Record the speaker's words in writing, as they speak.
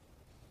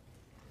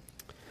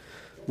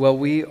Well,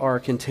 we are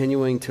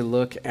continuing to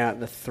look at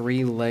the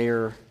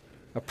three-layer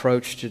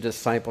approach to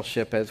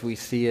discipleship as we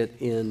see it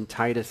in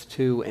Titus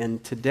 2.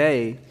 And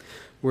today,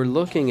 we're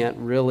looking at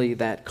really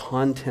that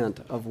content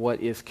of what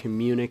is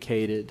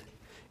communicated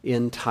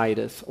in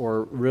Titus,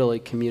 or really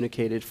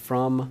communicated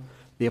from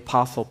the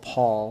Apostle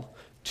Paul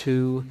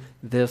to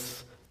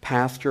this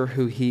pastor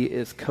who he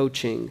is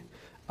coaching.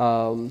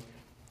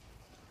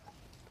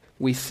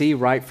 We see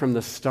right from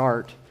the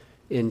start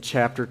in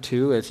chapter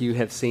 2, as you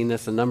have seen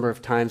this a number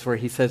of times, where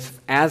he says,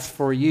 as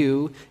for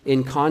you,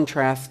 in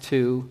contrast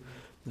to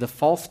the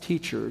false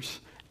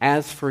teachers,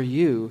 as for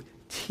you,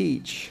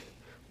 teach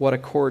what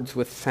accords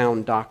with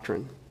sound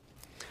doctrine.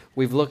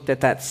 We've looked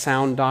at that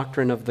sound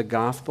doctrine of the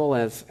gospel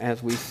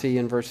as we see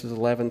in verses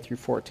 11 through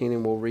 14,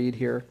 and we'll read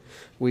here.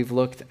 We've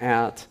looked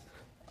at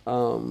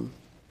the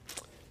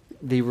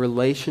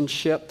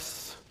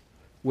relationships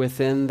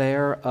within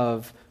there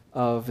of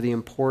the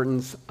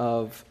importance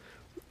of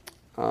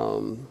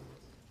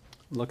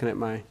looking at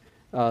my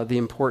the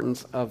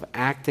importance of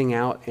acting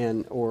out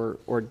and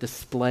or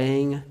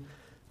displaying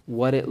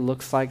what it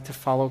looks like to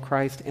follow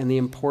Christ, and the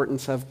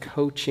importance of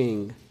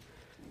coaching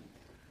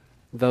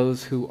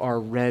those who are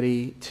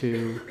ready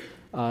to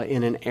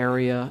in an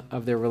area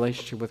of their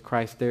relationship with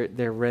Christ.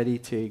 They're ready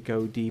to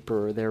go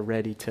deeper, or they're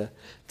ready to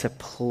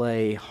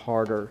play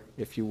harder,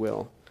 if you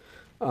will.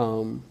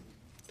 So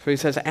he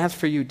says, as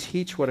for you,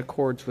 teach what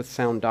accords with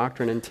sound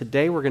doctrine. And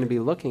today we're going to be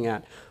looking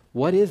at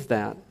what is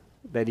that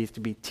he's to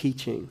be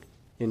teaching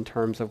in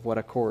terms of what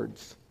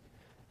accords.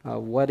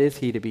 What is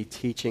he to be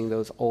teaching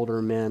those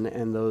older men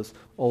and those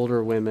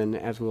older women,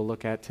 as we'll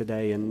look at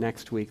today and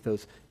next week,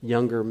 those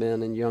younger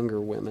men and younger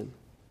women?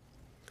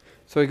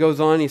 So he goes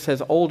on, he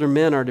says, older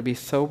men are to be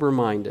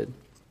sober-minded,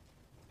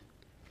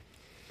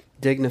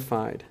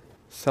 dignified,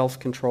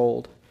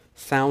 self-controlled,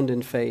 sound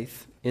in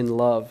faith, in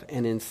love,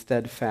 and in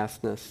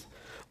steadfastness.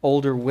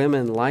 Older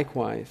women,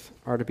 likewise,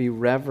 are to be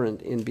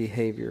reverent in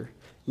behavior,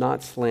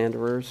 not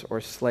slanderers or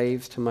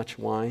slaves to much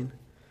wine.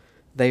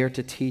 They are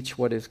to teach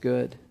what is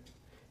good,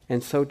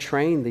 and so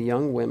train the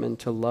young women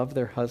to love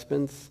their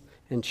husbands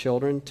and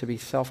children, to be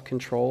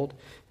self-controlled,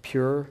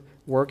 pure,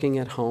 working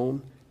at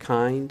home,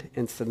 kind,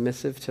 and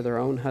submissive to their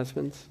own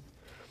husbands,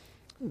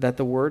 that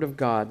the word of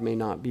God may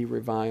not be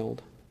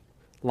reviled.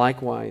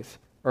 Likewise,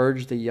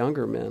 urge the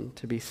younger men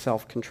to be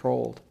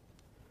self-controlled.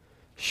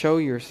 Show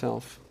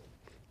yourself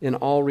in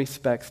all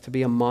respects to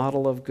be a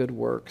model of good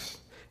works,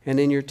 and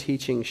in your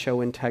teaching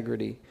show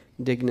integrity,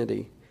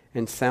 dignity,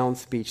 and sound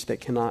speech that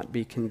cannot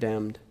be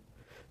condemned,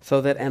 so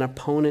that an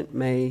opponent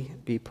may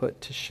be put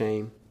to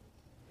shame,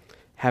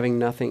 having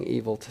nothing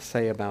evil to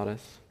say about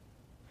us.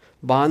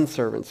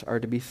 Bondservants are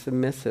to be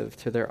submissive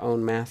to their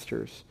own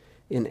masters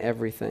in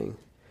everything.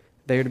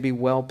 They are to be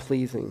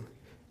well-pleasing,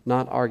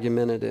 not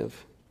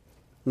argumentative,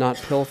 not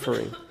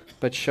pilfering,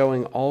 but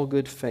showing all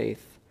good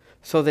faith,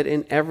 so that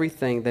in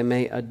everything they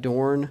may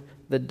adorn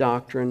the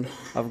doctrine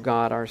of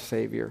God our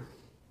Savior.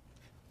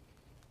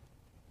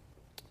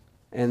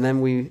 And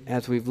then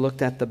as we've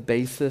looked at the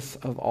basis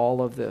of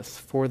all of this,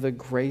 for the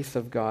grace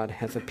of God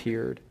has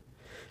appeared,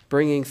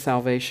 bringing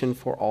salvation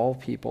for all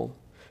people,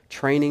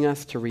 training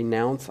us to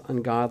renounce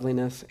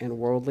ungodliness and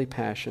worldly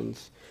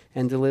passions,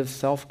 and to live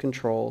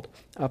self-controlled,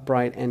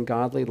 upright, and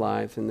godly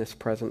lives in this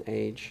present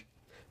age,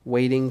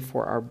 waiting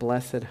for our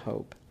blessed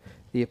hope,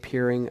 the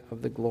appearing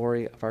of the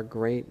glory of our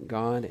great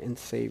God and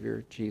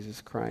Savior,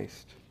 Jesus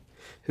Christ,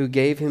 who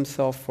gave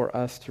himself for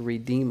us to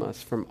redeem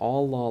us from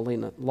all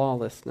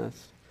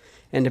lawlessness,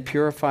 and to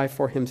purify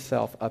for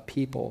himself a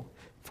people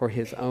for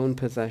his own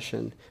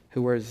possession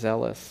who are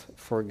zealous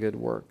for good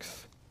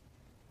works.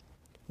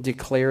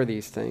 Declare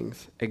these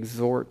things,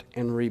 exhort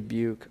and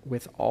rebuke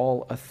with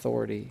all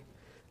authority.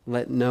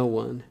 Let no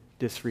one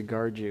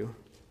disregard you.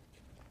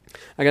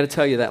 I got to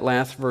tell you, that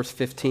last verse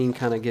 15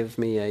 kind of gives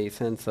me a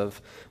sense of,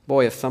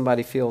 boy, if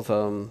somebody feels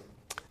a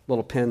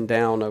little pinned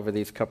down over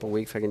these couple of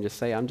weeks, I can just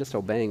say, I'm just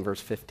obeying verse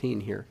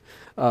 15 here.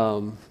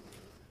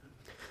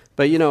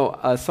 But,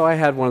 so I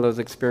had one of those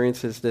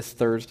experiences this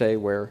Thursday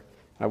where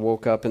I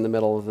woke up in the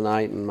middle of the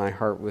night and my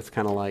heart was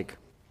kind of like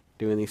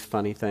doing these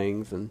funny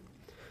things, and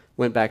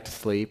went back to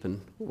sleep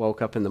and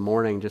woke up in the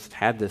morning, just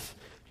had this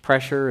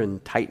pressure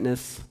and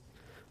tightness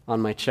on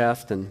my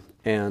chest.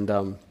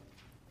 And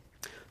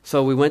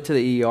so we went to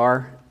the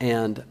ER,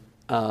 and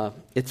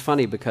it's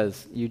funny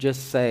because you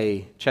just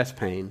say chest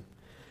pain,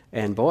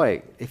 and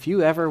boy, if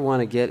you ever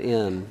want to get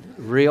in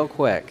real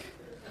quick,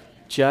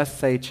 just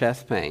say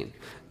chest pain.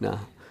 No.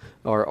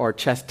 Or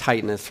chest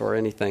tightness or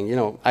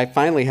anything. I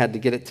finally had to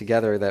get it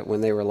together that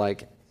when they were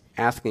like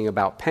asking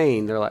about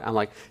pain, I'm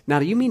like, now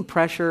do you mean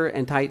pressure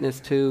and tightness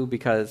too?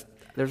 Because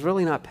there's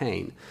really not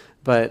pain.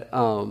 But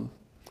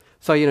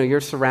so you're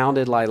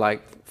surrounded by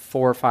like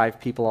 4 or 5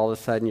 people. All of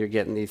a sudden, you're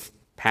getting these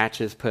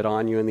patches put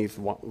on you and these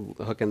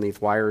hooking these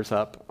wires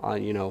up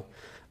on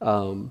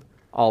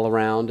all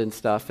around and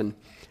stuff. And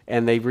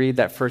they read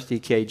that first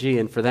EKG,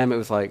 and for them it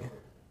was like,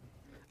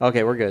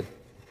 okay, we're good.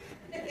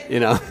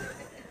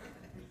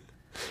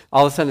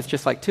 All of a sudden, it's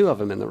just like 2 of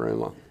them in the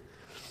room.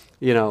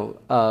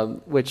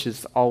 which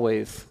is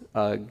always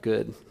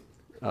good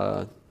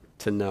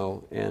to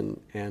know and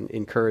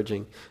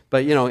encouraging.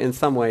 But, in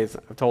some ways,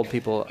 I've told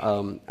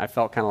people I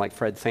felt kind of like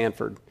Fred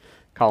Sanford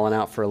calling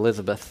out for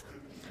Elizabeth.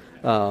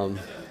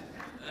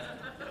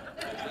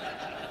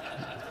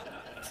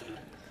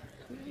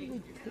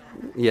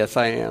 Yes,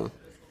 I am.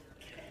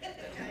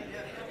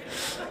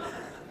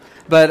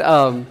 But,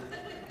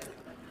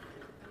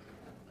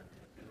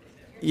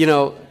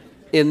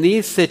 in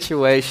these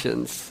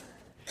situations,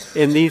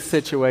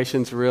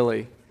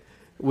 really,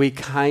 we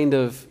kind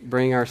of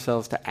bring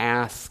ourselves to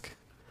ask,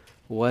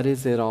 what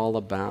is it all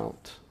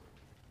about?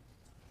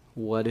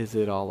 What is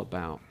it all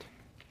about?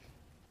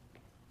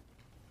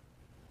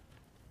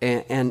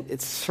 And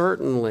it's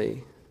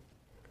certainly,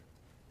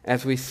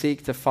 as we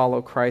seek to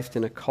follow Christ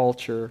in a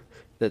culture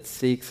that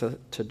seeks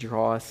to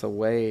draw us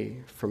away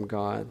from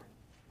God,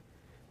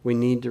 we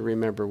need to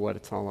remember what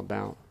it's all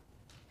about.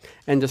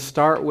 And to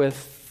start with,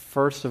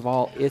 first of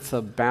all, it's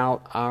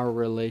about our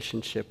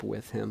relationship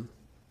with Him.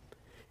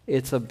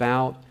 It's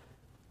about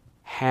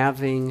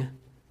having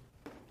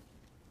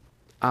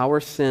our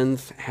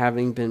sins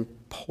having been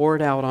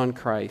poured out on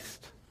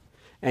Christ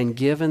and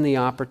given the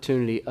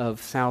opportunity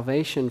of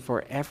salvation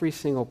for every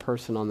single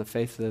person on the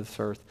face of this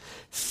earth,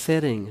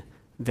 sitting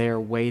there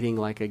waiting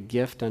like a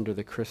gift under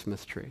the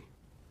Christmas tree,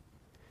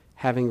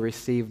 having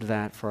received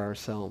that for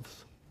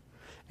ourselves.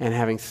 And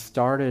having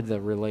started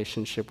the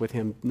relationship with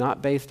Him,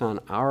 not based on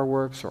our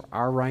works or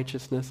our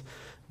righteousness,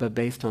 but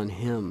based on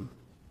Him.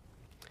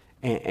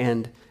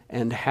 And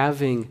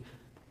having,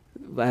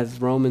 as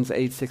Romans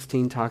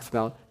 8:16 talks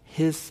about,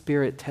 His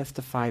Spirit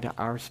testify to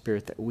our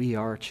spirit that we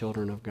are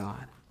children of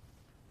God.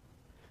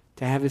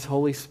 To have His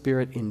Holy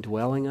Spirit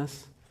indwelling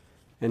us,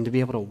 and to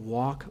be able to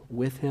walk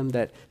with Him,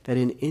 that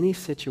in any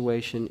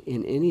situation,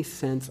 in any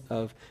sense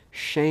of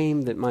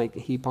shame that might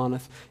heap on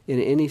us, in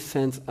any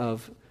sense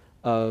of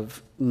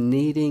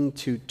needing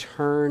to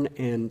turn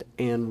and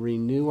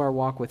renew our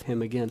walk with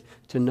Him again,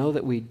 to know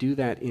that we do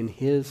that in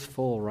His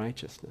full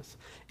righteousness.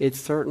 It's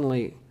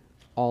certainly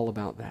all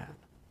about that,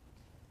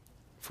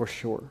 for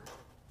sure.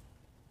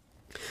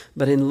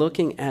 But in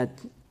looking at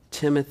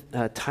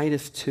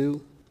Titus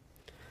 2,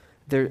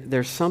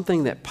 there's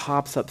something that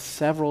pops up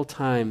several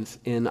times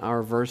in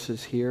our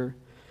verses here,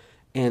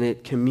 and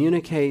it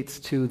communicates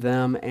to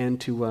them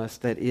and to us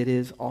that it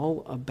is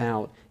all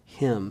about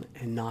Him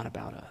and not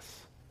about us.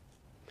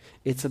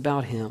 It's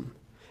about Him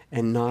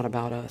and not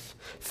about us.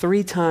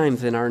 3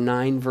 times in our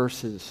 9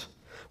 verses,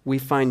 we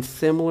find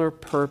similar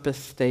purpose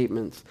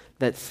statements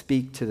that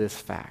speak to this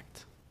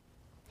fact.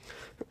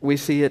 We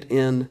see it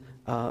in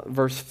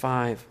verse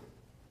 5,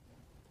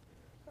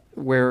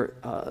 where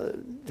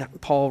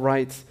Paul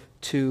writes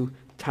to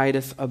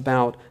Titus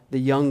about the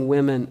young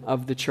women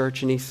of the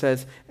church, and he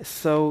says,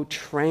 so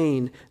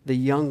train the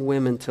young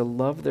women to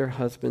love their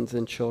husbands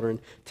and children,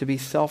 to be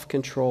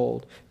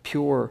self-controlled,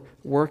 pure,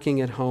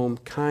 working at home,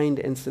 kind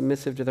and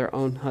submissive to their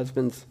own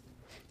husbands.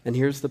 And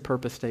here's the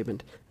purpose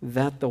statement,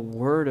 that the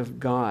word of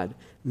God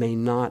may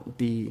not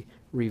be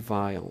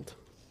reviled.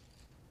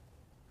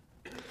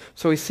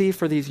 So we see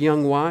for these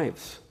young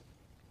wives,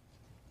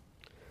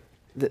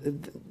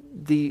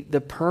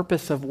 the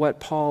purpose of what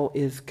Paul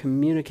is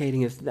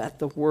communicating is that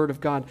the word of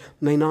God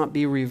may not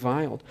be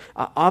reviled.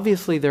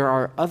 Obviously, there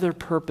are other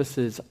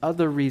purposes,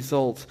 other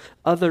results,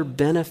 other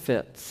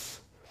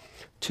benefits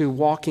to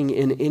walking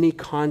in any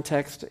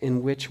context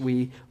in which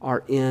we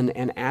are in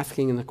and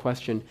asking the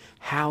question,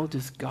 how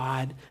does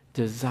God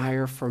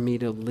desire for me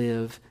to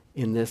live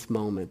in this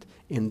moment,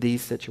 in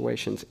these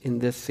situations, in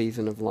this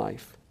season of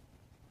life?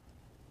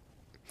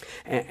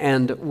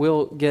 And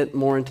we'll get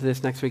more into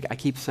this next week. I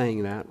keep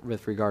saying that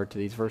with regard to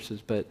these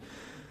verses, but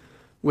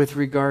with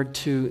regard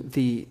to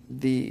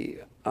these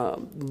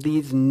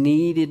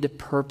needed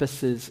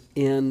purposes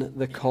in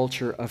the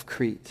culture of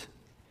Crete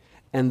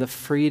and the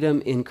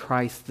freedom in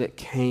Christ that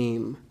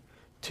came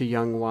to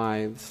young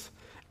wives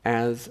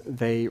as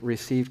they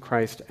received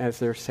Christ as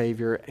their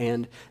Savior,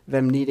 and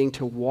them needing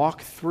to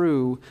walk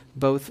through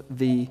both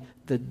the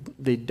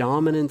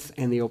dominance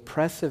and the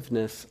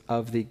oppressiveness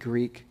of the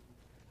Greek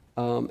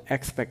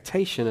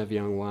expectation of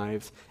young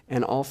wives,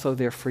 and also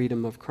their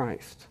freedom of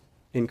Christ,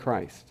 in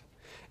Christ.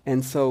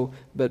 And so,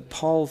 but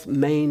Paul's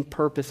main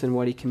purpose in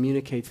what he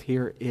communicates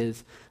here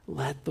is,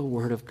 let the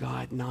word of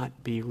God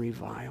not be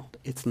reviled.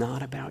 It's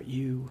not about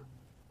you.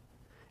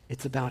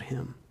 It's about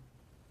Him.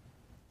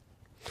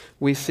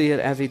 We see it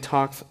as he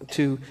talks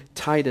to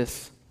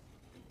Titus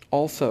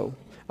also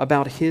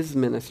about his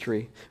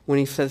ministry when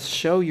he says,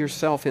 show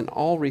yourself in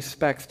all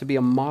respects to be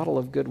a model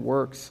of good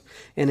works,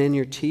 and in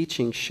your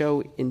teaching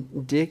show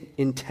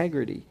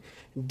integrity,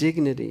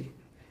 dignity,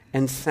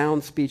 and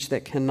sound speech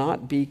that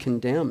cannot be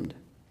condemned,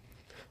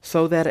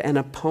 so that an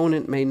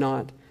opponent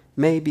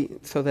may be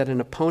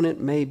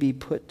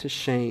put to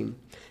shame,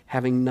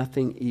 having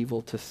nothing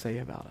evil to say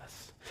about us.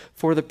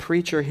 For the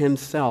preacher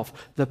himself,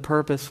 the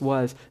purpose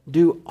was,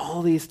 do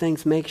all these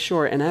things, make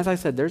sure. And as I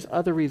said, there's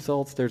other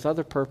results, there's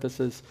other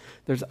purposes,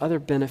 there's other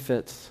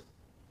benefits.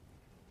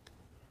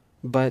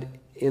 But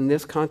in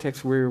this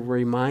context, we're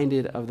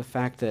reminded of the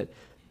fact that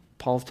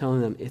Paul's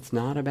telling them, it's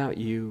not about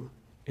you.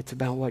 It's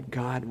about what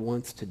God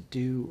wants to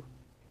do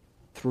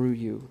through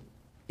you,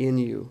 in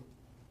you,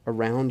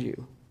 around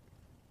you.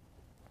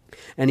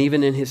 And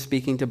even in his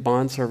speaking to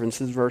bondservants,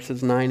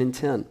 verses 9 and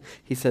 10,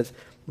 he says,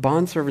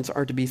 bondservants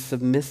are to be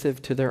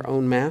submissive to their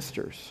own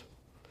masters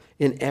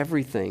in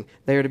everything.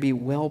 They are to be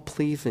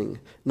well-pleasing,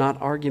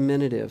 not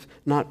argumentative,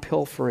 not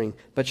pilfering,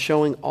 but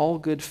showing all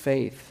good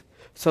faith,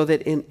 so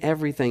that in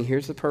everything,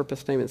 here's the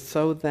purpose statement,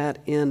 so that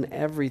in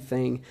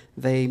everything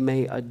they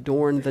may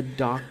adorn the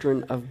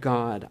doctrine of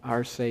God,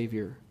 our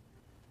Savior.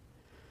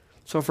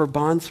 So for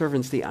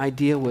bondservants, the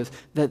idea was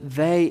that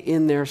they,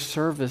 in their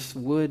service,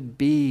 would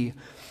be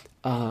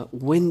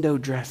window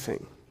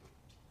dressing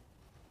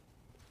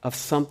of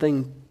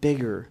something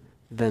bigger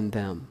than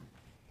them.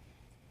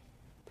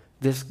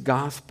 This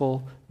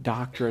gospel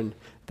doctrine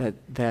that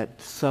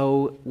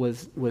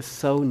was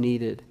so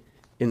needed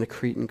in the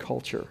Cretan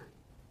culture.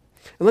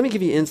 And let me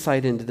give you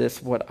insight into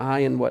this, what I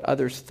and what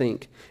others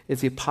think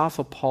is the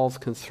Apostle Paul's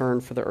concern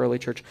for the early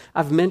church.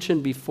 I've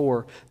mentioned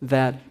before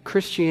that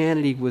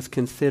Christianity was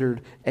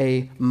considered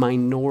a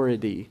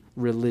minority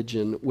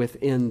religion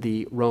within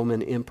the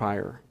Roman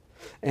Empire.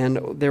 And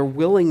their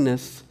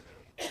willingness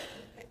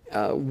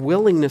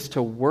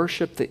to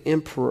worship the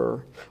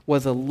emperor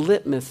was a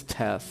litmus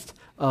test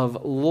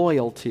of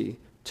loyalty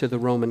to the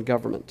Roman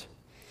government.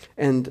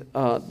 And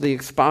the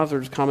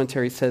expositor's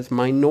commentary says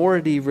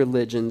minority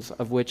religions,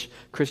 of which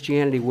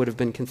Christianity would have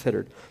been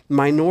considered,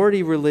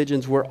 minority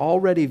religions were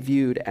already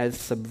viewed as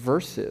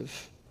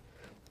subversive.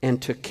 And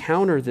to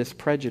counter this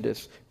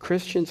prejudice,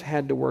 Christians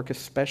had to work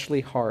especially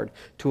hard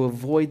to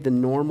avoid the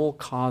normal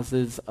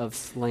causes of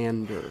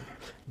slander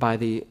by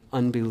the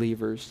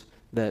unbelievers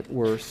that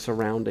were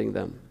surrounding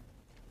them.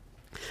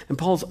 And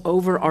Paul's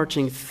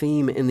overarching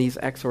theme in these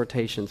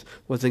exhortations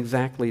was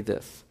exactly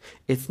this.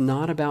 It's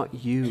not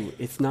about you.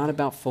 It's not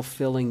about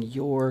fulfilling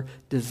your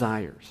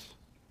desires.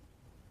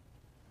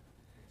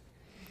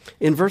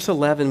 In verse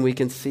 11, we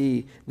can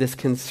see this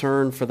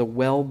concern for the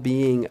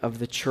well-being of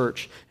the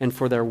church and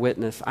for their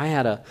witness. I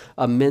had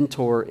a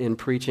mentor in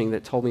preaching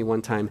that told me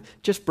one time,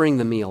 just bring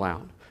the meal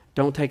out.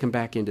 Don't take them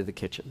back into the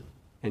kitchen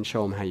and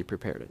show them how you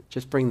prepared it.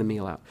 Just bring the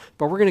meal out.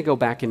 But we're going to go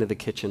back into the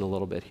kitchen a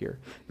little bit here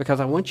because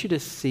I want you to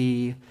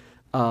see,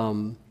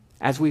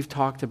 as we've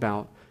talked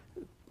about,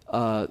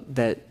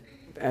 that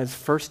as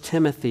 1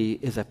 Timothy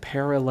is a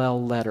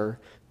parallel letter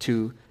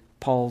to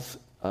Paul's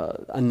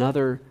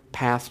another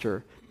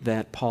pastor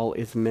that Paul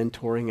is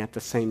mentoring at the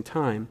same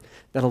time,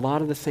 that a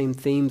lot of the same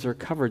themes are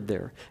covered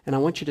there. And I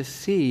want you to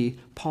see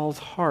Paul's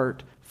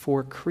heart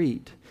for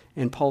Crete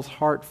and Paul's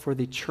heart for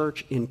the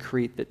church in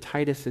Crete that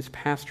Titus is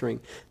pastoring,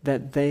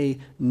 that they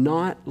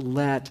not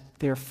let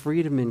their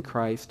freedom in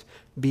Christ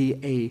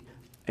be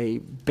a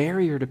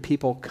barrier to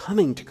people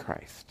coming to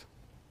Christ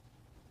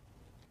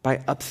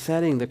by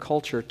upsetting the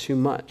culture too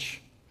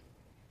much.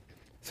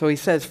 So he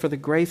says, for the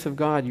grace of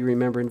God, you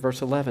remember in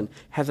verse 11,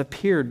 has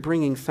appeared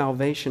bringing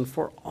salvation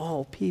for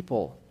all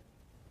people.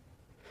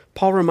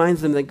 Paul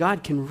reminds them that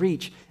God can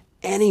reach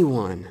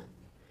anyone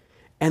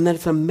and that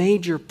it's a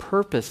major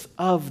purpose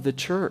of the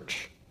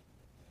church.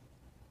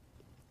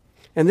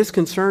 And this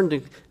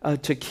concern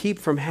to keep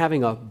from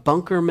having a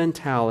bunker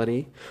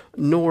mentality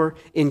nor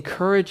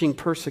encouraging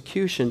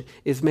persecution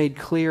is made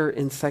clear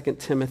in 2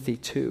 Timothy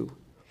 2.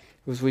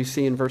 As we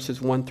see in verses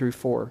 1 through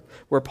 4,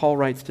 where Paul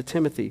writes to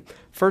Timothy,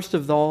 first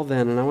of all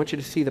then, and I want you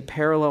to see the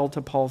parallel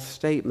to Paul's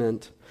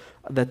statement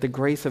that the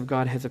grace of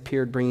God has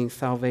appeared bringing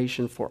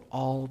salvation for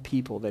all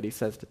people that he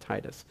says to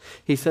Titus.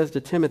 He says to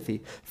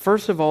Timothy,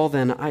 first of all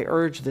then, I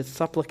urge that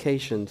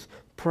supplications,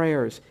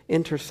 prayers,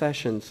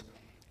 intercessions,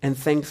 and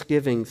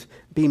thanksgivings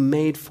be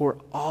made for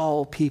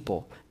all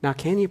people. Now,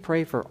 can you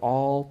pray for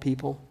all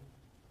people?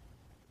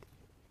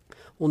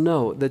 Well,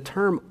 no, the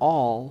term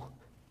all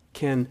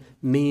can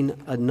mean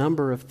a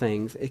number of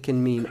things. It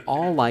can mean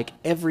all, like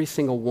every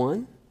single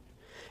one,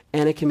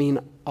 and it can mean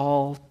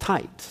all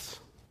types.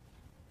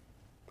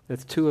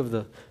 That's two of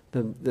the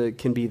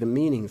can be the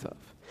meanings of.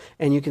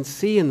 And you can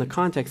see in the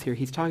context here,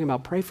 he's talking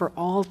about pray for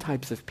all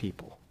types of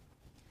people.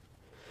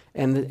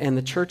 And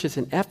the churches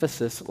in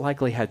Ephesus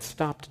likely had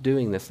stopped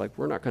doing this, like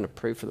we're not going to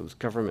pray for those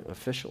government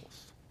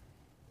officials.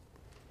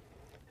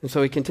 And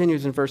so he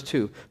continues in verse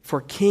 2, for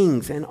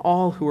kings and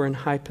all who are in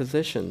high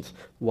positions.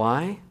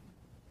 Why?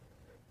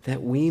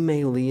 That we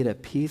may lead a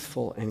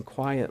peaceful and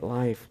quiet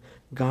life,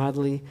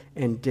 godly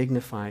and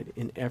dignified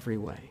in every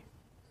way.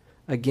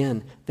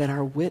 Again, that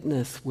our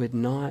witness would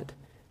not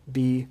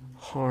be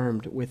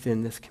harmed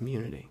within this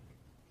community.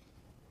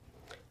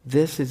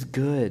 This is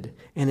good,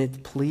 and it's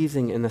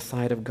pleasing in the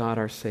sight of God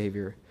our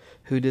Savior,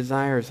 who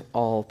desires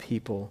all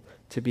people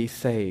to be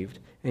saved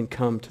and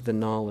come to the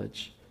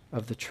knowledge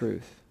of the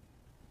truth.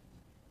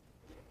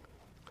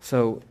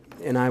 So,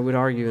 and I would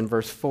argue in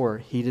verse 4,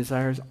 he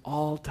desires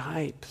all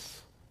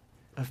types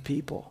of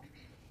people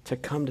to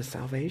come to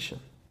salvation.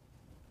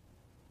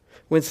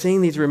 When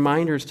seeing these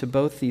reminders to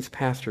both these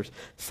pastors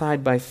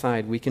side by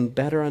side, we can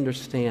better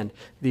understand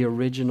the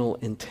original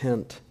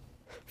intent.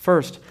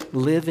 First,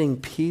 living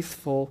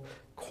peaceful,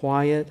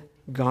 quiet,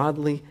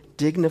 godly,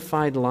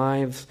 dignified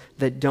lives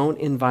that don't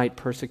invite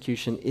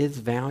persecution is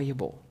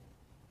valuable.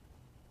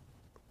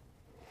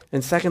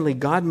 And secondly,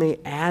 God may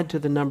add to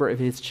the number of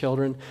his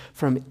children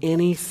from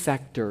any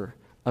sector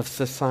of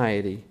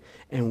society,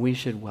 and we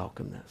should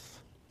welcome this.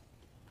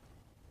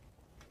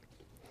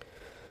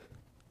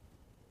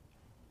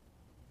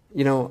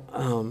 You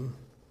know,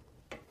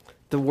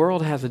 the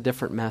world has a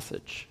different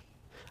message.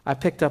 I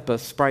picked up a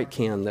Sprite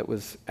can that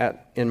was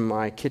in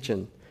my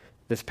kitchen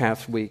this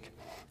past week,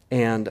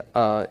 and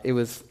it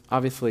was,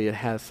 obviously it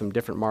has some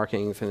different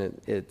markings, and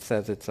it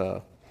says it's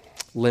a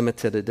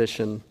limited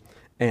edition,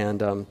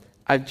 and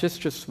I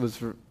just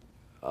was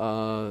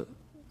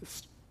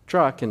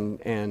struck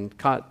and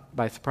caught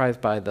by surprise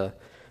by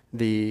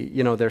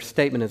their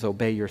statement is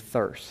obey your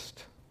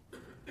thirst,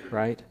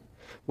 right?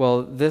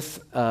 Well, this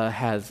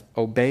has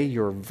obey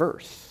your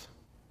verse,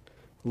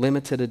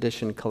 limited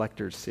edition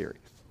collector's series.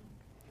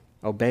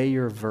 Obey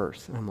your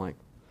verse. And I'm like,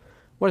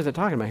 what is it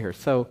talking about here?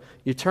 So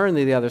you turn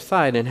to the other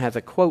side and it has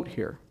a quote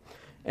here.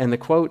 And the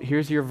quote,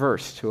 here's your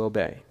verse to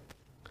obey.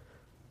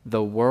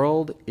 The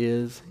world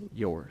is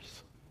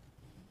yours.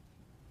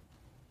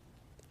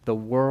 The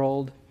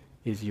world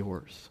is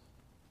yours.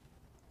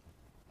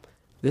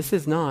 This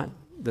is not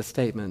the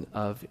statement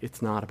of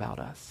it's not about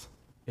us.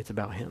 It's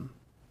about him.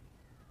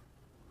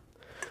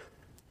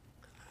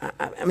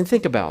 I mean,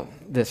 think about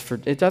this.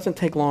 It doesn't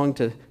take long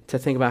to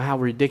think about how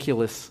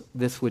ridiculous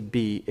this would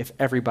be if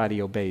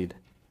everybody obeyed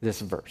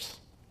this verse.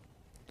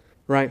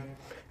 Right?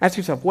 Ask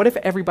yourself, what if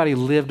everybody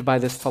lived by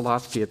this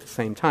philosophy at the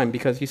same time?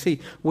 Because you see,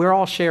 we're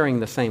all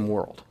sharing the same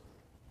world.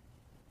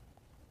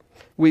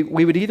 We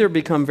would either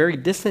become very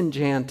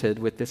disenchanted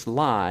with this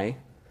lie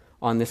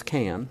on this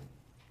can,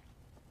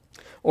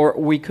 or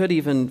we could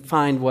even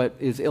find what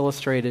is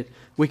illustrated.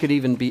 We could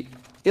even be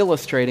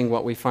illustrating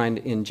what we find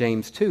in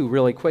James 2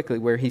 really quickly,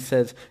 where he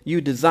says, you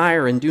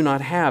desire and do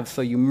not have,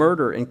 so you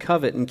murder and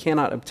covet and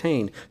cannot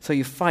obtain, so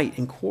you fight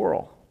and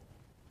quarrel.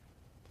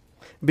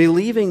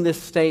 Believing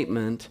this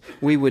statement,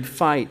 we would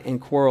fight and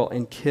quarrel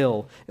and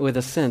kill with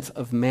a sense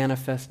of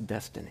manifest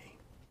destiny.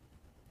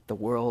 The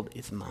world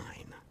is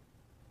mine.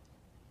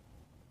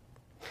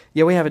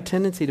 Yet we have a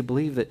tendency to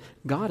believe that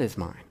God is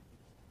mine,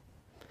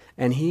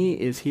 and he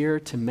is here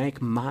to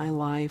make my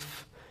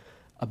life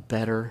a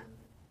better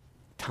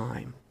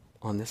time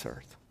on this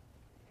earth.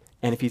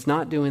 And if he's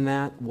not doing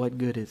that, what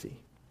good is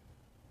he?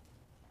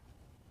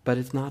 But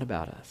it's not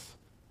about us.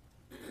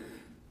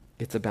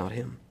 It's about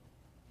him.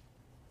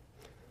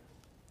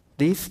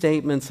 These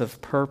statements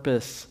of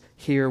purpose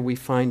here we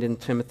find in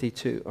Timothy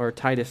 2 or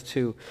Titus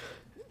 2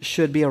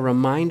 should be a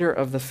reminder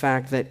of the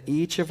fact that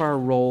each of our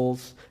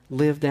roles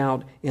lived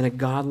out in a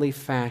godly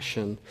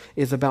fashion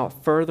is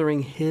about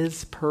furthering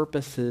his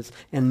purposes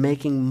and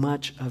making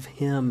much of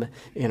him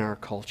in our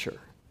culture.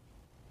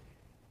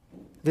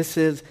 This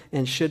is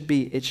and should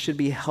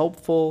be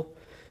helpful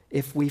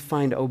if we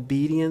find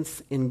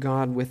obedience in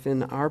God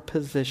within our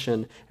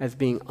position as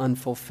being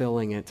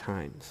unfulfilling at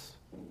times.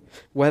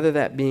 Whether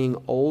that being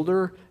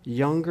older,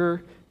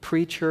 younger,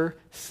 preacher,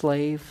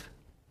 slave,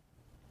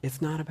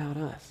 it's not about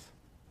us.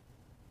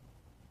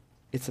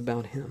 It's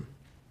about him.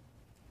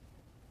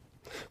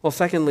 Well,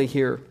 secondly,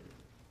 here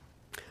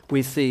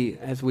we see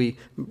as we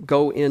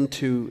go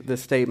into the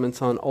statements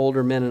on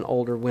older men and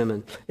older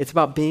women, it's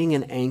about being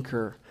an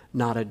anchor,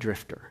 not a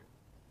drifter.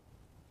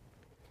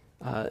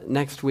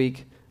 Next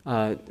week,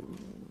 I'm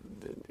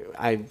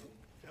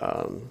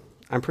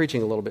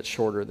preaching a little bit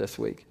shorter this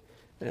week.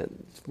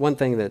 And one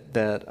thing that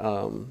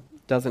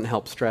doesn't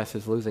help stress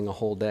is losing a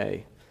whole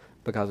day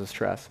because of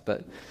stress.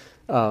 But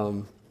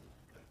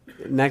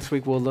next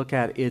week we'll look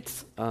at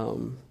it's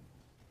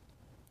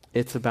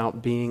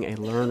about being a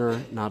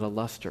learner, not a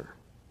luster,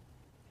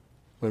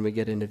 when we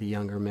get into the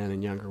younger men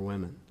and younger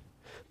women.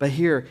 But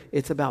here,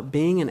 it's about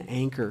being an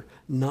anchor,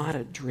 not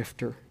a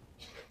drifter.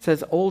 It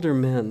says older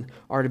men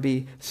are to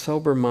be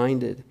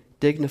sober-minded,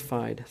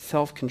 dignified,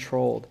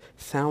 self-controlled,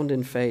 sound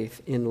in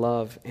faith, in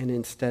love, and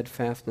in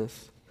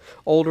steadfastness.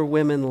 Older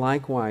women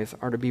likewise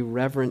are to be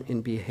reverent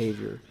in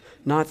behavior,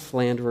 not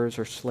slanderers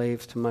or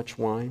slaves to much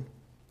wine.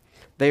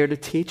 They are to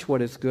teach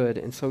what is good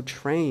and so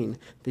train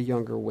the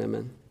younger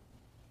women.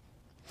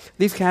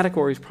 These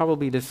categories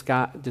probably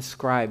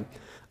describe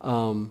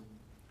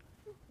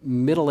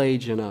middle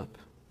age and up,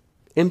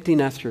 empty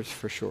nesters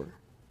for sure,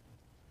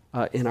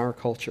 in our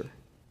culture,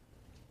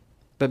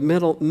 but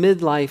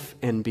midlife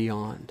and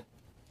beyond.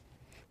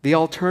 The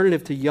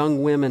alternative to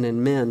young women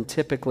and men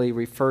typically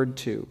referred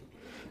to,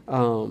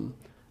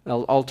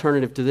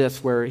 alternative to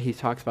this where he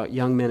talks about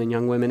young men and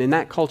young women, in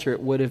that culture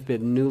it would have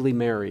been newly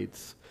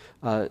marrieds,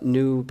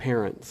 new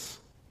parents,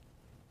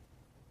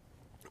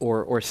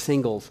 or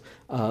singles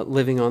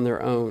living on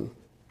their own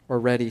or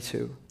ready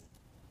to.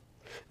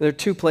 There are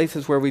two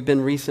places where we've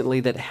been recently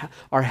that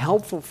are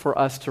helpful for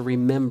us to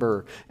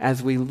remember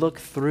as we look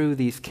through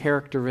these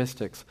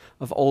characteristics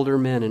of older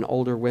men and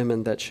older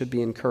women that should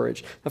be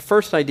encouraged. The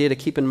first idea to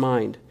keep in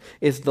mind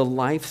is the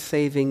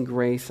life-saving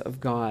grace of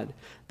God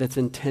that's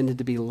intended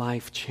to be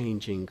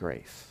life-changing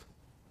grace.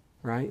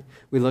 right?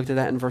 We looked at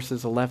that in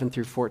verses 11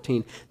 through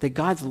 14, that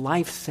God's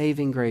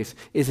life-saving grace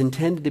is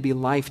intended to be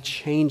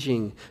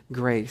life-changing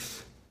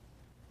grace.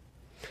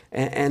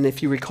 And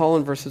if you recall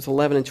in verses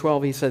 11 and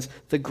 12, he says,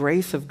 the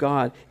grace of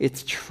God,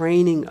 it's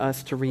training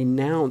us to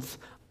renounce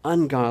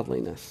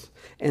ungodliness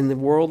and the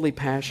worldly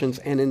passions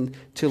and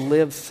to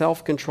live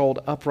self-controlled,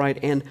 upright,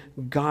 and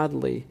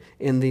godly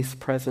in this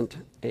present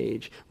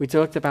age. We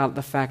talked about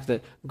the fact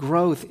that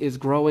growth is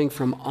growing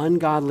from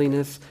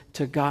ungodliness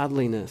to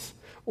godliness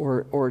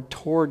or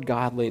toward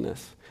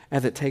godliness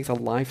as it takes a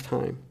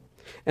lifetime.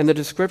 And the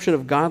description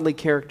of godly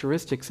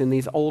characteristics in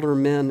these older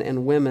men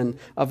and women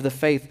of the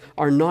faith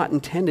are not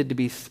intended to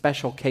be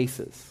special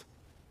cases.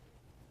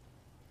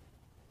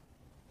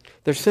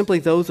 They're simply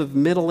those of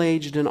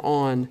middle-aged and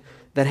on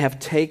that have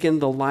taken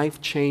the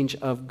life change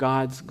of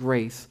God's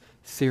grace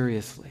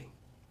seriously.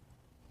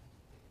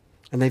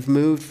 And they've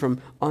moved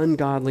from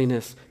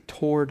ungodliness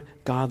toward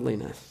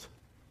godliness.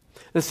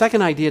 The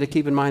second idea to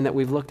keep in mind that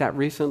we've looked at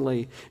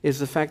recently is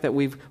the fact that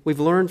we've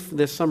learned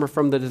this summer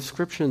from the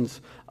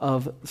descriptions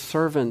of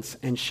servants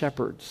and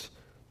shepherds.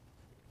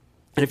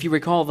 And if you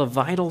recall, the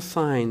vital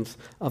signs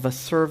of a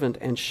servant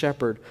and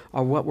shepherd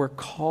are what we're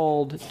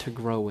called to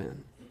grow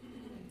in.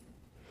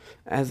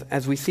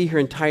 As we see here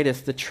in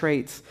Titus, the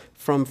traits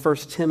from 1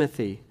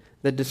 Timothy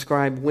that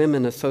describe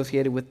women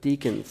associated with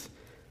deacons,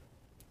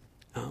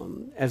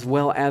 as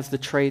well as the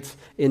traits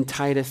in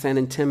Titus and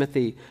in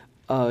Timothy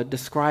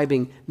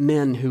describing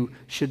men who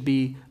should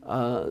be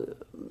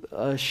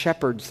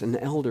shepherds and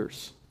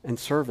elders and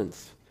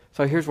servants.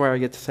 So here's where I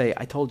get to say,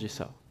 I told you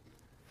so.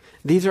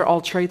 These are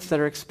all traits that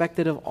are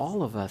expected of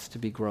all of us to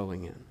be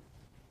growing in.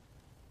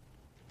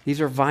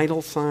 These are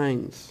vital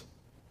signs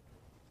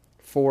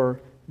for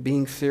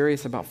being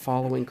serious about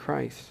following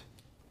Christ.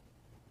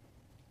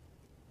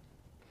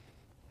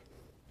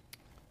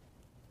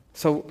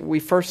 So we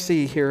first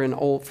see here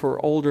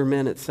for older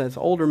men, it says,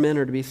 older men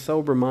are to be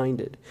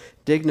sober-minded,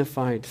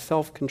 dignified,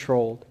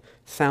 self-controlled,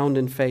 sound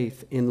in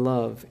faith, in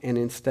love, and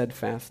in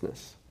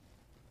steadfastness.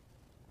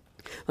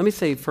 Let me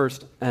say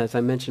first, as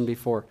I mentioned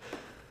before,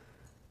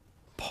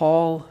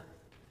 Paul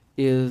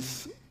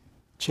is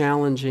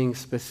challenging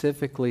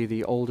specifically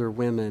the older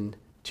women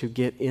to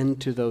get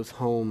into those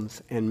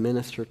homes and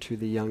minister to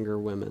the younger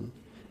women.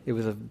 It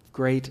was a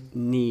great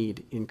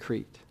need in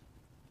Crete.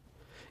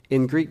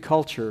 In Greek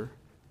culture,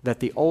 that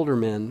the older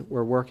men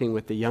were working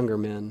with the younger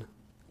men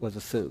was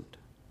assumed.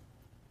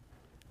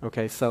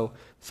 Okay, so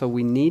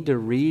we need to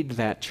read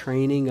that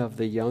training of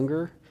the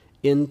younger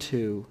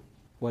into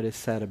what is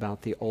said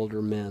about the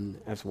older men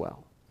as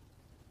well.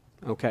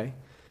 Okay?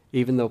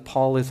 Even though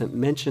Paul isn't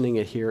mentioning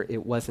it here,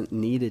 it wasn't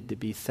needed to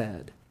be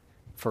said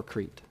for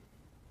Crete.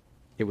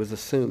 It was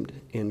assumed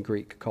in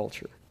Greek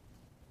culture.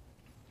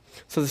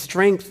 So the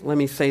strength, let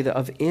me say,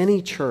 of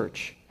any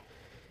church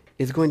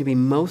is going to be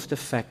most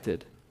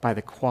affected by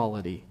the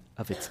quality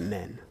of its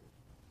men.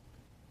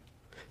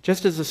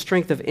 Just as the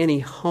strength of any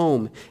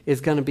home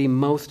is going to be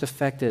most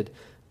affected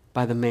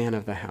by the man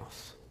of the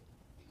house.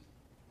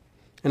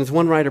 And as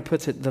one writer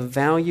puts it, the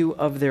value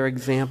of their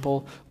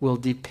example will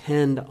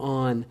depend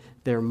on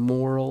their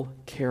moral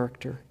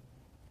character.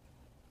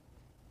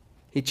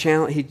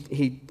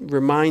 He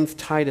reminds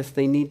Titus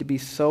they need to be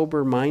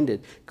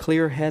sober-minded,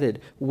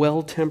 clear-headed,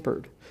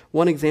 well-tempered.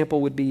 One example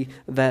would be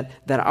that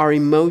our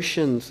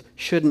emotions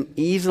shouldn't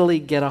easily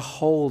get a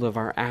hold of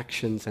our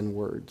actions and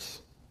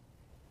words.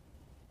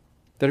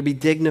 They're to be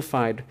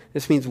dignified.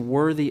 This means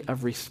worthy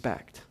of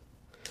respect.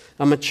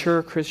 A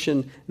mature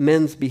Christian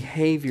men's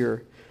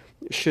behavior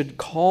should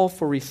call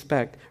for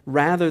respect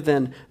rather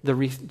than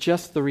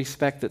just the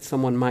respect that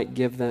someone might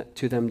give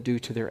to them due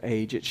to their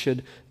age.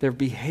 Their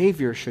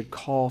behavior should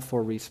call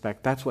for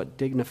respect. That's what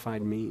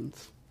dignified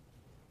means.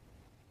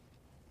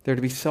 They're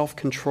to be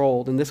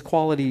self-controlled, and this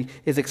quality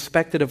is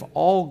expected of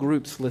all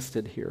groups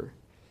listed here.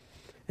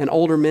 And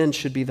older men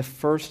should be the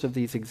first of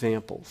these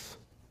examples.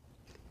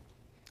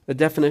 The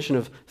definition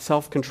of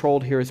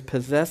self-controlled here is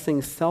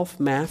possessing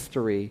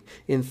self-mastery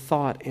in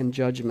thought and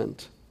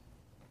judgment.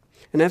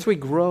 And as we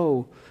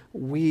grow,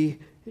 we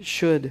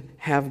should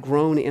have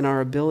grown in our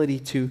ability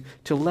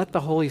to let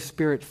the Holy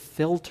Spirit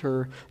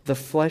filter the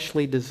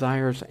fleshly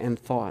desires and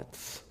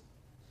thoughts.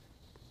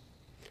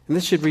 And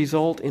this should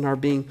result in our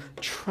being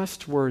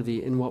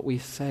trustworthy in what we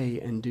say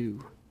and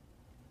do.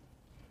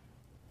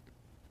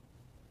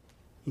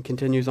 He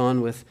continues on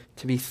with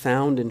to be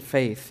sound in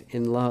faith,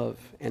 in love,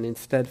 and in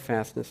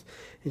steadfastness.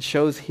 It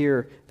shows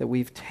here that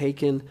we've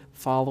taken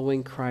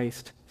following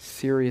Christ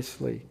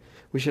seriously.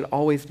 We should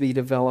always be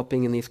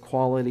developing in these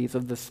qualities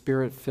of the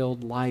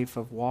Spirit-filled life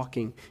of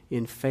walking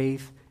in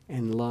faith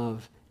and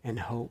love and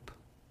hope.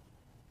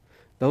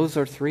 Those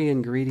are three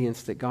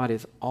ingredients that God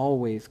is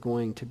always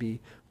going to be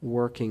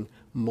working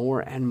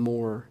more and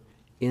more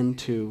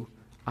into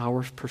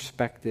our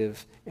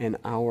perspectives and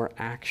our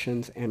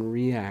actions and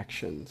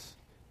reactions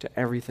to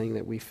everything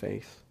that we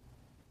face.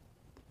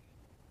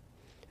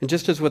 And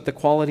just as with the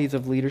qualities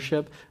of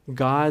leadership,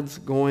 God's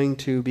going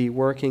to be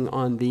working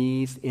on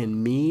these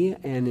in me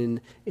and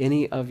in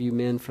any of you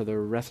men for the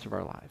rest of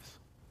our lives.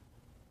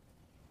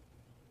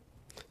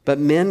 But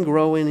men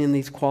growing in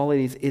these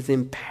qualities is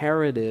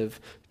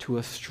imperative to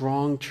a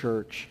strong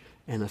church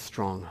and a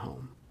strong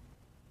home.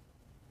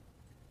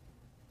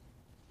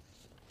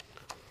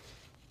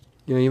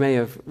 You know, you may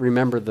have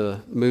remembered the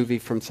movie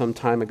from some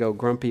time ago,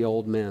 Grumpy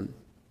Old Men,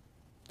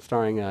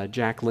 starring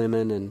Jack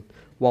Lemmon and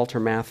Walter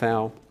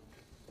Matthau.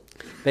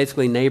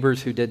 Basically,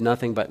 neighbors who did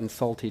nothing but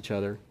insult each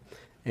other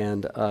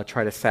and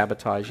try to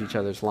sabotage each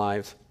other's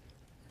lives.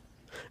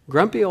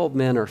 Grumpy old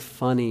men are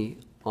funny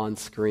on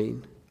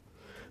screen,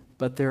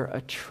 but they're a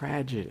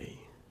tragedy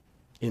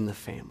in the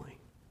family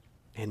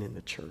and in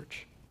the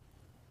church.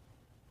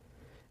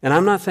 And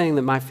I'm not saying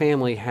that my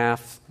family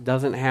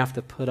doesn't have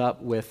to put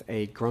up with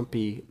a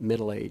grumpy,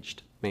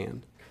 middle-aged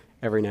man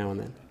every now and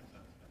then.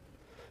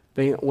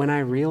 But when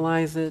I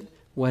realize it,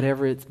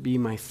 whatever it be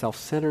my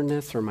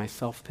self-centeredness or my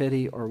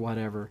self-pity or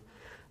whatever,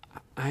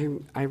 I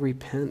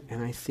repent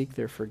and I seek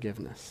their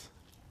forgiveness.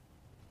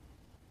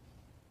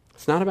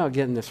 It's not about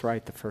getting this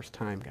right the first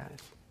time, guys.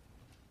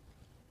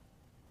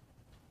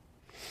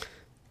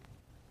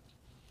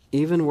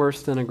 Even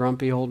worse than a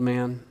grumpy old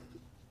man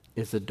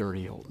is a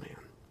dirty old man.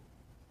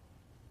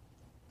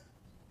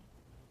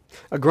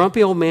 A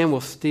grumpy old man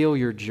will steal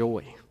your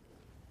joy.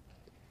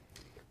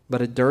 But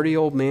a dirty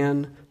old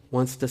man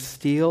wants to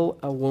steal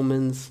a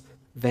woman's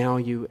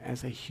value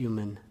as a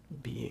human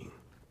being.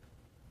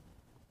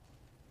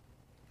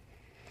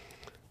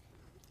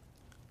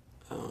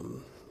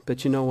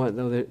 But you know what,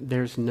 though?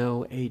 There's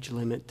no age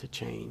limit to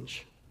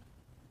change.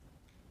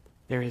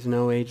 There is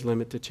no age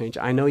limit to change.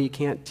 I know you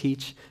can't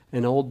teach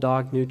an old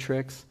dog new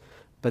tricks,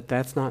 but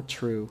that's not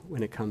true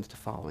when it comes to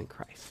following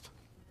Christ.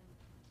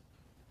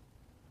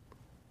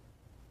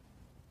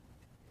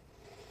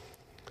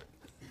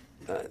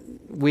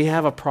 We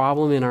have a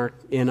problem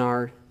in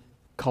our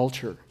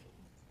culture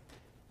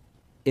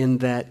in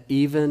that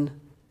even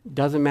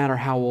doesn't matter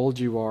how old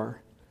you are,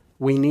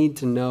 we need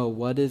to know,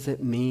 what does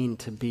it mean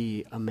to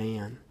be a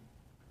man?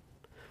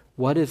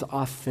 What does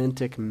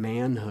authentic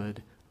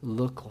manhood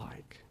look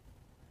like?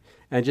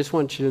 And I just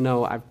want you to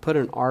know, I've put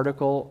an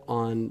article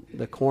on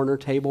the corner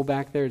table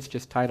back there. It's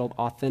just titled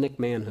Authentic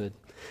Manhood.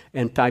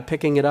 And by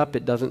picking it up,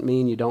 it doesn't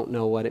mean you don't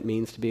know what it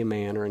means to be a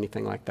man or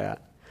anything like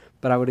that.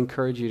 But I would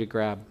encourage you to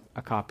grab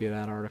a copy of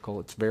that article.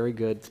 It's very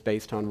good. It's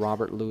based on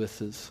Robert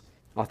Lewis's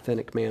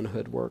Authentic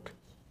Manhood work,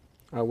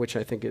 which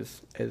I think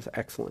is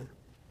excellent.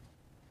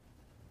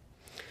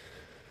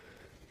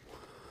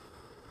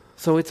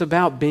 So it's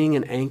about being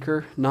an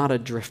anchor, not a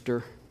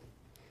drifter.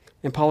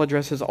 And Paul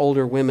addresses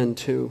older women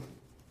too.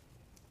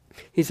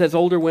 He says,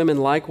 older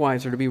women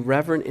likewise are to be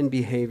reverent in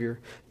behavior,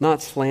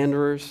 not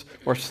slanderers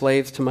or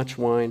slaves to much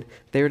wine.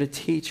 They are to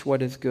teach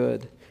what is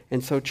good,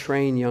 and so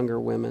train younger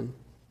women.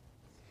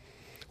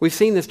 We've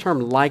seen this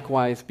term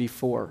likewise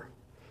before,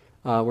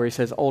 where he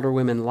says older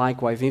women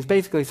likewise. And he's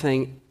basically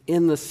saying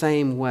in the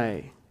same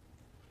way.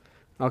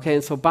 Okay,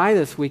 and so by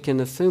this we can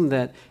assume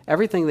that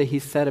everything that he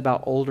said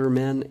about older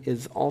men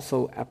is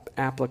also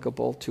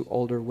applicable to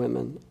older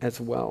women as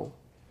well.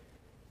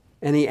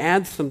 And he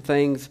adds some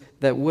things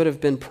that would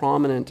have been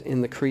prominent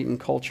in the Cretan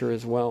culture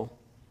as well.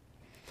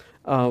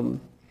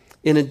 In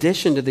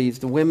addition to these,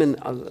 the women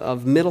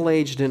of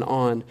middle-aged and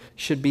on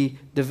should be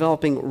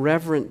developing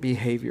reverent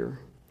behavior.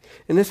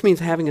 And this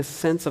means having a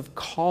sense of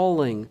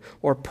calling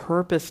or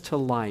purpose to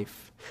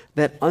life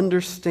that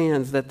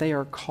understands that they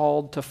are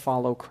called to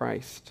follow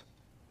Christ.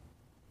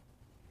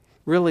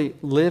 Really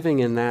living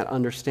in that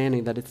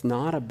understanding that it's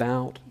not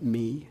about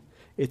me,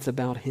 it's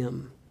about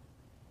him.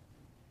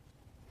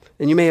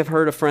 And you may have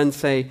heard a friend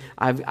say,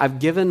 I've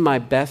given my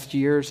best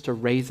years to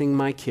raising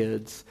my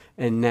kids,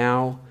 and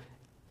now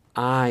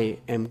I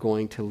am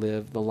going to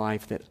live the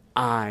life that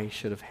I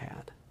should have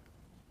had.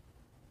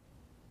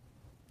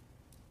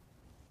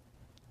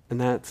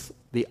 And that's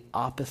the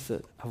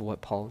opposite of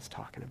what Paul is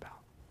talking about.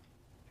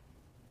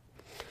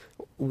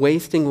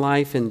 Wasting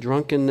life in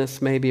drunkenness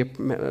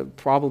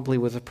probably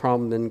was a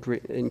problem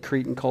in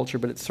Cretan culture,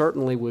 but it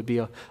certainly would be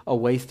a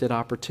wasted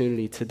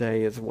opportunity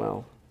today as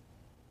well.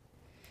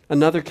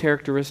 Another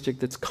characteristic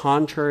that's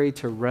contrary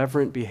to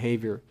reverent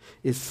behavior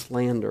is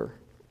slander.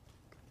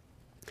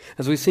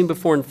 As we've seen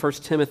before in 1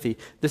 Timothy,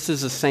 this is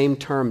the same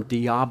term,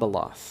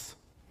 diabolos,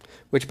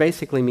 which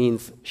basically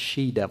means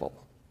she-devil.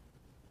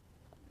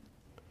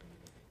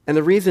 And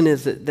the reason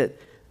is that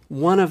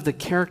one of the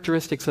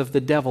characteristics of the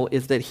devil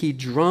is that he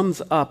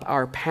drums up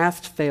our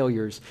past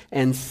failures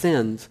and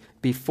sins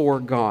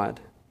before God.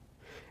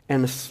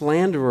 And a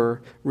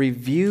slanderer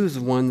reviews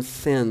one's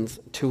sins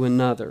to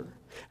another.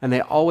 And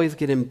they always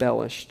get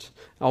embellished,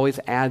 always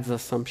adds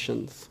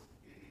assumptions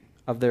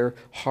of their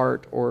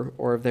heart or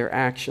of their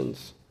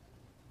actions.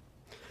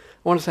 I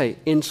want to say,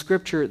 in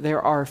Scripture,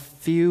 there are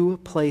few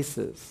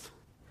places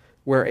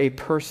where a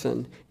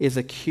person is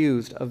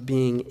accused of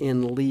being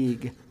in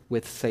league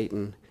with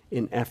Satan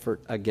in effort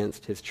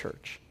against his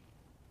church.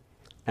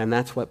 And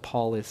that's what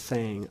Paul is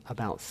saying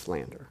about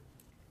slander.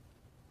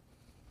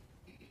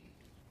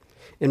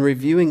 In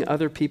reviewing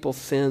other people's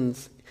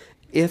sins,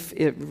 if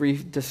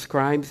it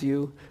describes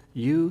you,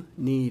 you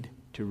need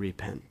to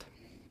repent.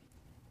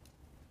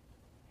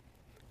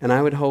 And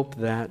I would hope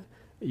that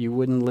you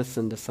wouldn't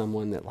listen to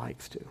someone that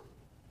likes to.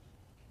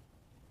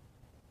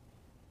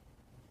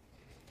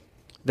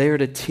 They are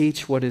to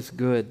teach what is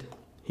good,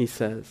 he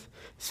says,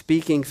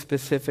 speaking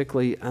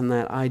specifically on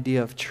that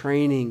idea of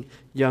training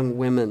young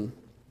women.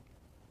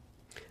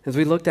 As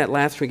we looked at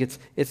last week,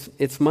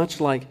 it's much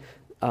like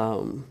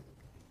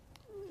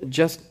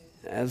just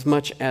as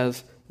much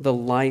as the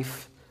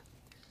life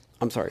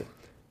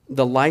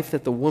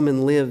that the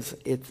woman lives,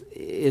 it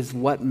is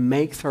what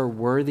makes her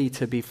worthy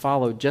to be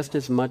followed, just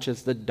as much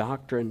as the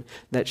doctrine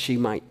that she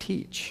might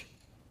teach.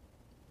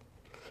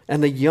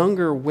 And the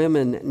younger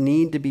women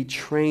need to be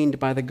trained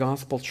by the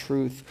gospel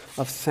truth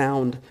of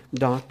sound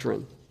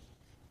doctrine.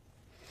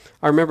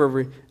 I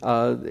remember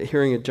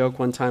hearing a joke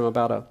one time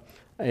about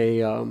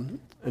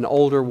an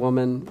older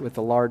woman with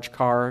a large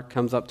car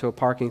comes up to a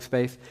parking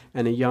space,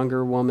 and a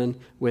younger woman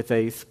with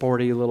a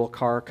sporty little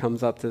car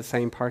comes up to the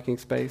same parking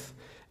space.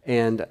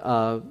 And,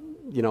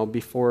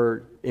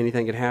 before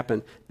anything could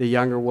happen, the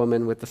younger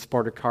woman with the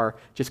sporty car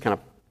just kind of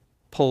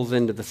pulls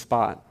into the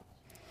spot.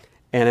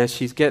 And as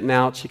she's getting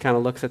out, she kind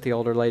of looks at the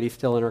older lady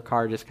still in her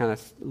car, just kind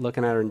of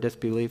looking at her in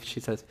disbelief. She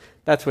says,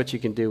 "That's what you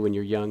can do when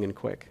you're young and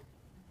quick."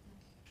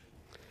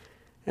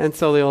 And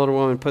so the older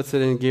woman puts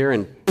it in gear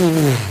and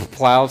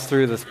plows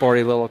through the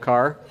sporty little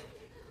car,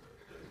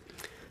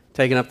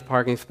 taking up the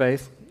parking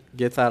space,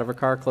 gets out of her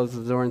car,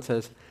 closes the door, and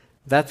says,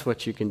 "That's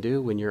what you can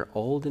do when you're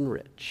old and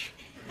rich."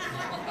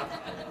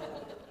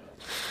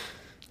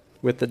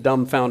 With the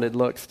dumbfounded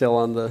look still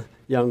on the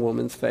young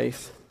woman's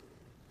face.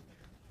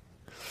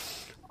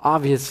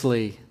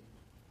 Obviously,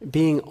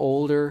 being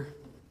older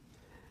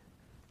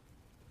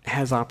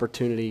has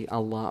opportunity a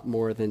lot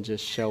more than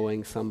just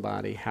showing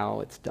somebody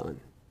how it's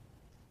done.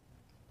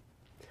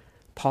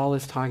 Paul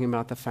is talking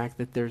about the fact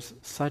that there's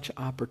such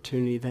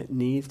opportunity that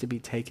needs to be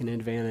taken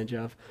advantage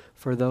of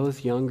for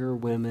those younger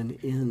women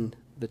in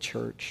the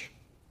church.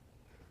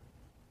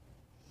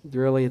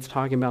 Really, it's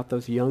talking about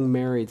those young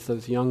marrieds,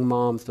 those young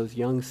moms, those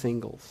young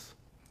singles.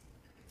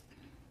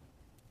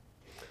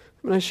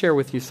 I'm going to share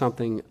with you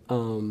something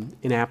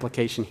in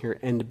application here.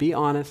 And to be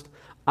honest,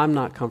 I'm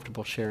not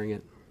comfortable sharing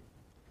it.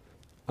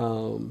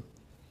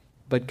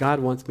 But God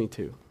wants me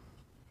to.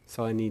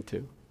 So I need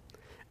to.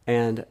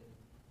 And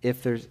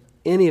if there's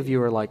any of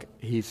you are like,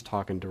 he's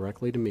talking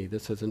directly to me,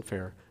 this isn't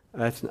fair,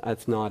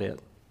 that's not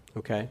it.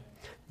 Okay?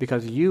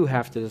 Because you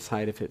have to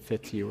decide if it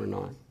fits you or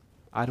not.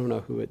 I don't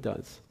know who it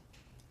does.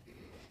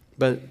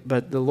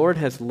 But the Lord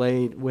has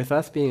laid, with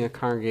us being a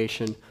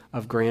congregation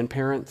of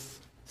grandparents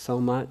so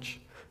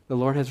much, the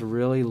Lord has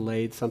really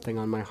laid something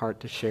on my heart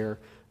to share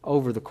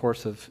over the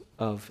course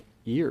of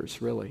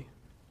years, really.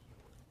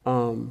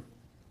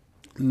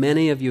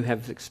 Many of you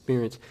have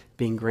experienced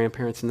being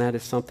grandparents, and that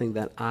is something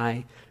that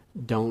I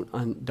don't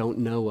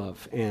know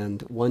of.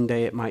 And one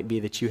day it might be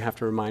that you have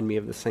to remind me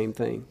of the same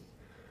thing.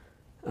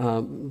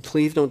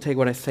 Please don't take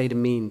what I say to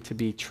mean to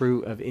be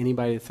true of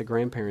anybody that's a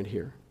grandparent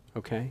here,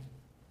 okay?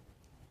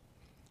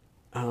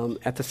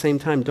 At the same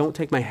time, don't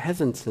take my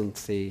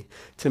hesitancy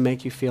to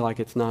make you feel like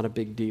it's not a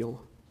big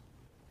deal.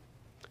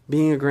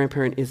 Being a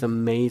grandparent is an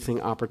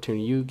amazing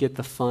opportunity. You get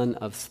the fun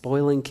of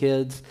spoiling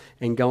kids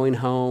and going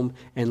home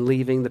and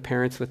leaving the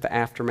parents with the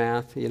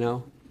aftermath, you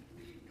know.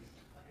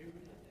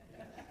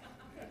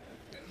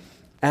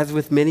 As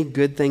with many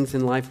good things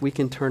in life, we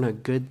can turn a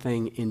good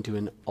thing into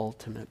an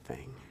ultimate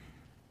thing.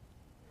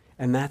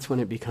 And that's when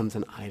it becomes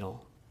an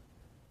idol.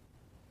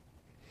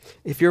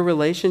 If your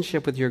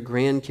relationship with your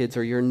grandkids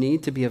or your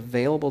need to be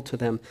available to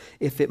them,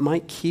 if it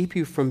might keep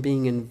you from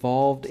being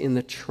involved in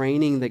the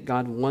training that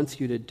God wants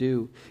you to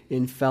do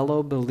in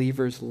fellow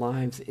believers'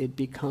 lives, it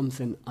becomes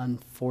an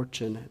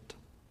unfortunate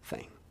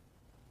thing.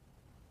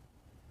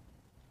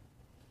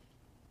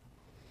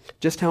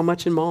 Just how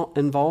much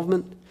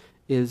involvement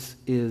is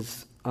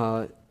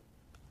with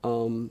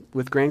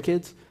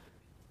grandkids?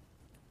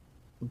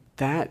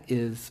 That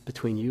is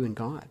between you and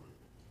God.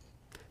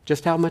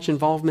 Just how much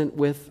involvement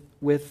with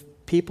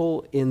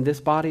people in this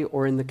body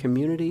or in the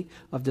community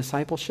of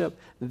discipleship,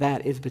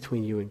 that is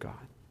between you and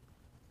God.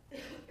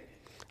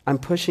 I'm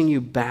pushing you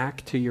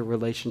back to your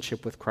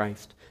relationship with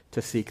Christ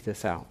to seek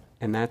this out.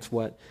 And that's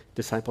what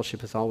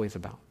discipleship is always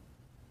about.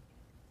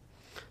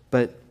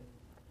 But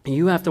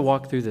you have to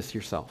walk through this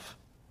yourself.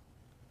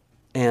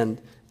 And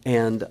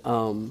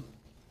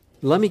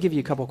let me give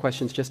you a couple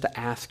questions just to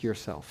ask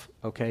yourself,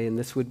 okay? And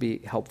this would be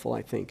helpful,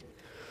 I think.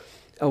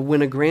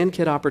 When a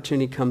grandkid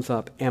opportunity comes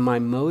up, am I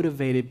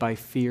motivated by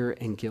fear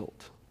and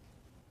guilt?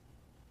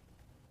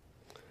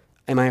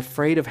 Am I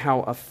afraid of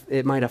how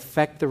it might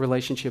affect the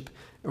relationship,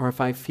 or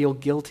if I feel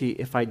guilty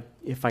if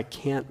I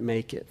can't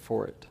make it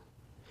for it?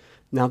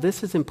 Now,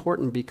 this is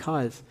important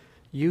because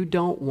you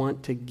don't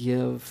want to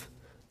give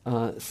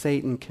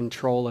Satan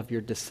control of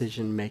your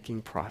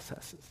decision-making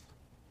processes.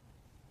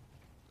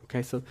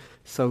 Okay,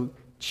 so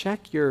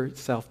check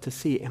yourself to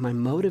see, am I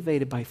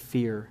motivated by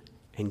fear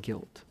and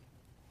guilt?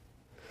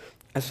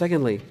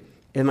 Secondly,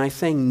 am I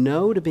saying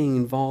no to being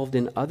involved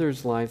in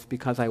others' lives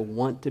because I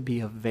want to be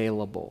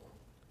available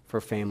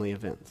for family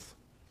events?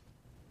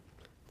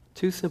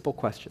 Two simple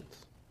questions.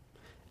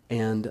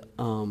 And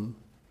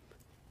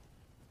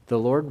the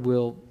Lord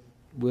will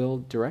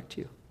direct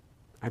you,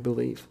 I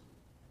believe.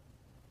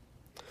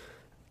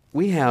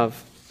 We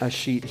have a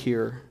sheet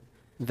here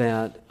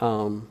that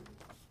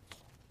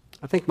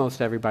I think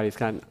most everybody's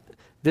gotten.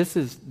 This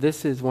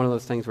is one of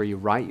those things where you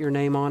write your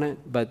name on it,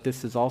 but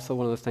this is also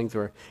one of those things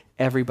where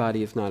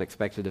everybody is not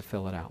expected to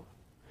fill it out.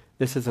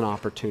 This is an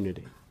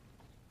opportunity,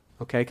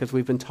 okay? Because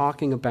we've been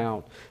talking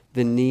about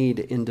the need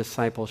in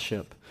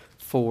discipleship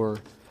for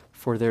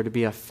there to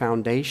be a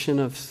foundation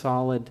of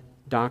solid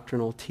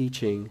doctrinal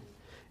teaching,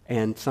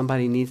 and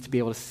somebody needs to be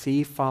able to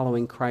see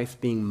following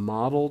Christ being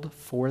modeled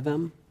for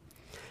them,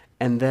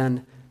 and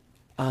then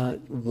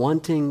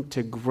wanting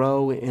to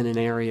grow in an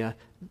area.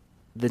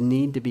 The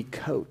need to be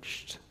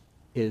coached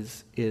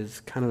is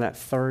kind of that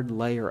third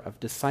layer of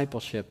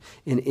discipleship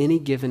in any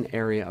given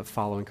area of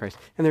following Christ.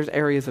 And there's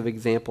areas of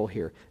example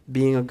here: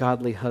 being a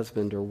godly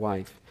husband or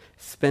wife,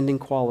 spending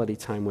quality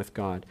time with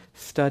God,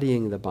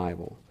 studying the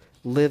Bible,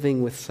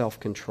 living with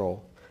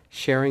self-control,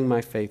 sharing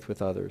my faith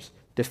with others,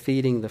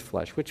 defeating the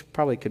flesh, which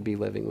probably could be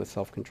living with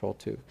self-control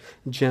too,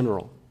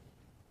 general.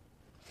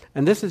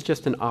 And this is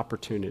just an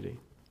opportunity.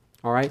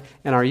 All right?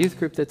 And our youth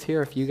group that's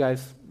here, if you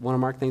guys want to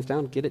mark things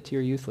down, get it to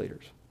your youth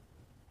leaders.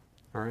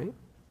 All right?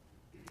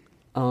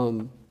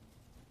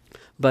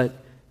 But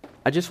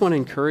I just want to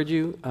encourage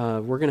you.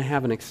 We're going to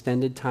have an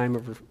extended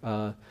time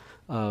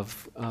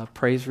of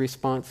praise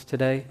response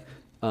today.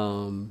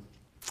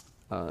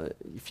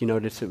 If you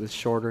notice, it was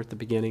shorter at the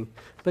beginning.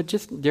 But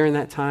just during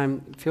that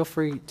time, feel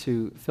free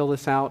to fill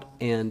this out,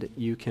 and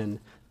you can,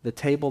 the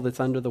table that's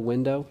under the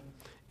window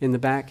in the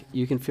back,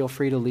 you can feel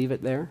free to leave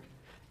it there.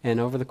 And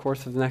over the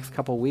course of the next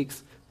couple of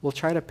weeks, we'll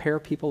try to pair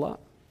people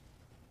up.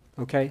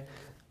 Okay?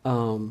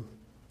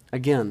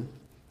 Again,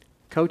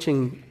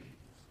 coaching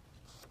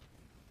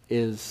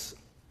is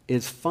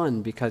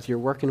fun because you're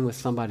working with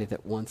somebody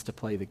that wants to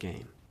play the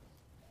game.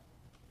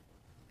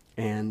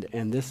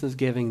 And this is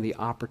giving the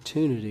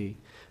opportunity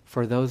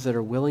for those that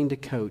are willing to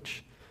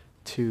coach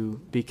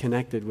to be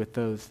connected with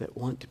those that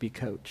want to be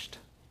coached.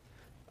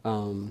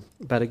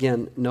 But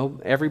again,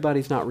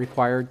 everybody's not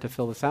required to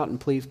fill this out, and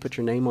please put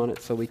your name on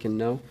it so we can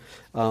know.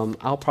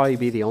 I'll probably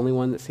be the only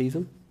one that sees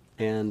them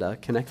and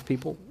connects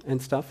people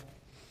and stuff.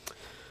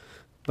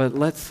 But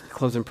let's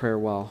close in prayer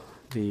while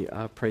the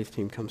praise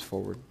team comes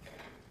forward.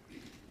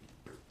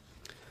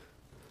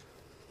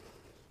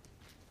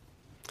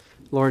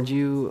 Lord,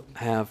 you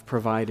have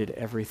provided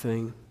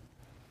everything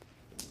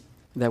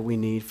that we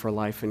need for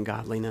life and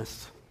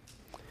godliness.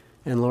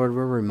 And Lord,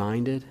 we're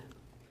reminded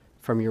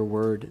from your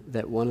word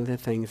that one of the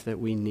things that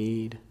we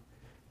need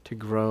to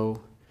grow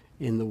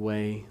in the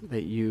way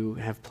that you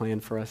have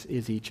planned for us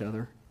is each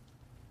other.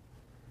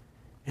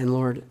 And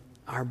Lord,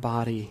 our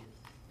body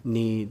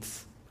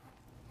needs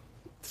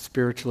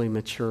spiritually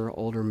mature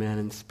older men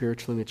and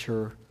spiritually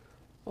mature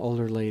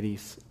older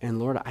ladies. And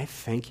Lord, I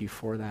thank you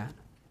for that.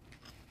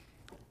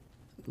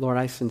 Lord,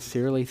 I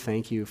sincerely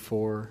thank you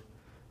for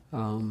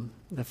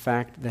the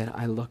fact that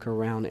I look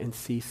around and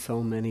see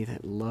so many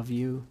that love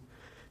you,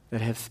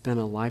 that have spent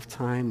a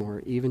lifetime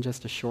or even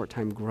just a short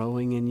time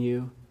growing in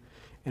you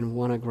and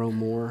want to grow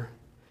more.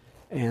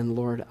 And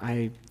Lord,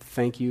 I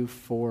thank you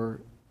for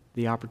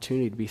the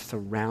opportunity to be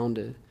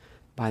surrounded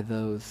by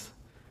those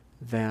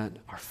that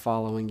are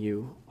following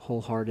you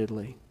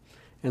wholeheartedly.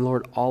 And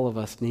Lord, all of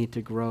us need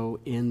to grow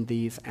in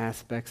these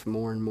aspects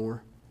more and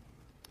more.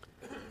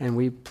 And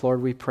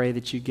Lord, we pray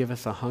that you give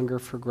us a hunger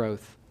for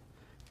growth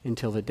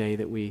until the day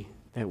that we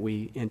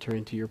enter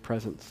into your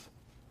presence.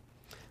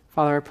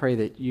 Father, I pray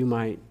that you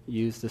might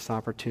use this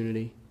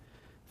opportunity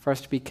for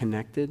us to be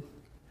connected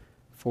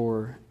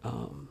for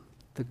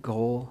the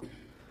goal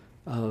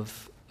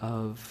of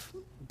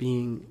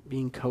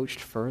being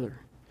coached further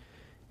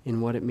in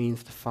what it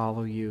means to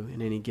follow you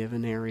in any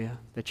given area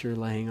that you're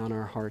laying on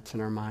our hearts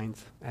and our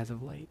minds as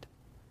of late.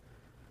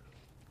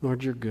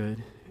 Lord, you're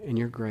good and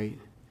you're great.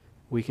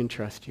 We can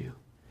trust you.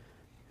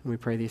 And we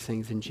pray these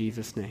things in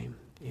Jesus' name.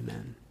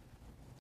 Amen.